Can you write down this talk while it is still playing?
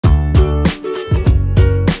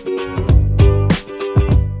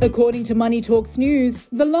According to Money Talks News,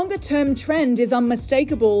 the longer-term trend is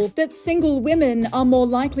unmistakable that single women are more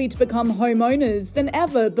likely to become homeowners than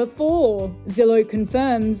ever before. Zillow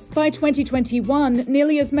confirms by 2021,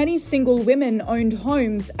 nearly as many single women owned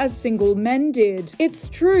homes as single men did. It's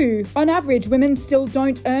true. On average, women still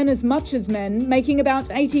don't earn as much as men, making about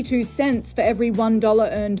 82 cents for every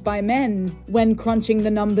 $1 earned by men. When crunching the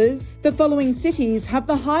numbers, the following cities have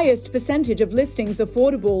the highest percentage of listings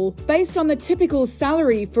affordable, based on the typical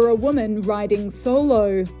salary for a woman riding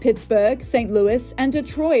solo: Pittsburgh, St. Louis, and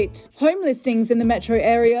Detroit. Home listings in the metro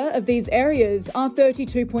area of these areas are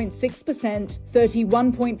 32.6%,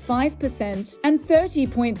 31.5%, and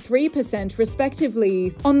 30.3%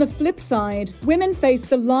 respectively. On the flip side, women face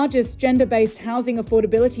the largest gender-based housing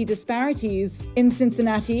affordability disparities. In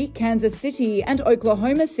Cincinnati, Kansas City, and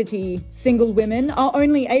Oklahoma City, single women are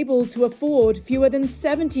only able to afford fewer than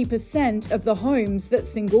 70% of the homes that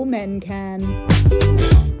single men can.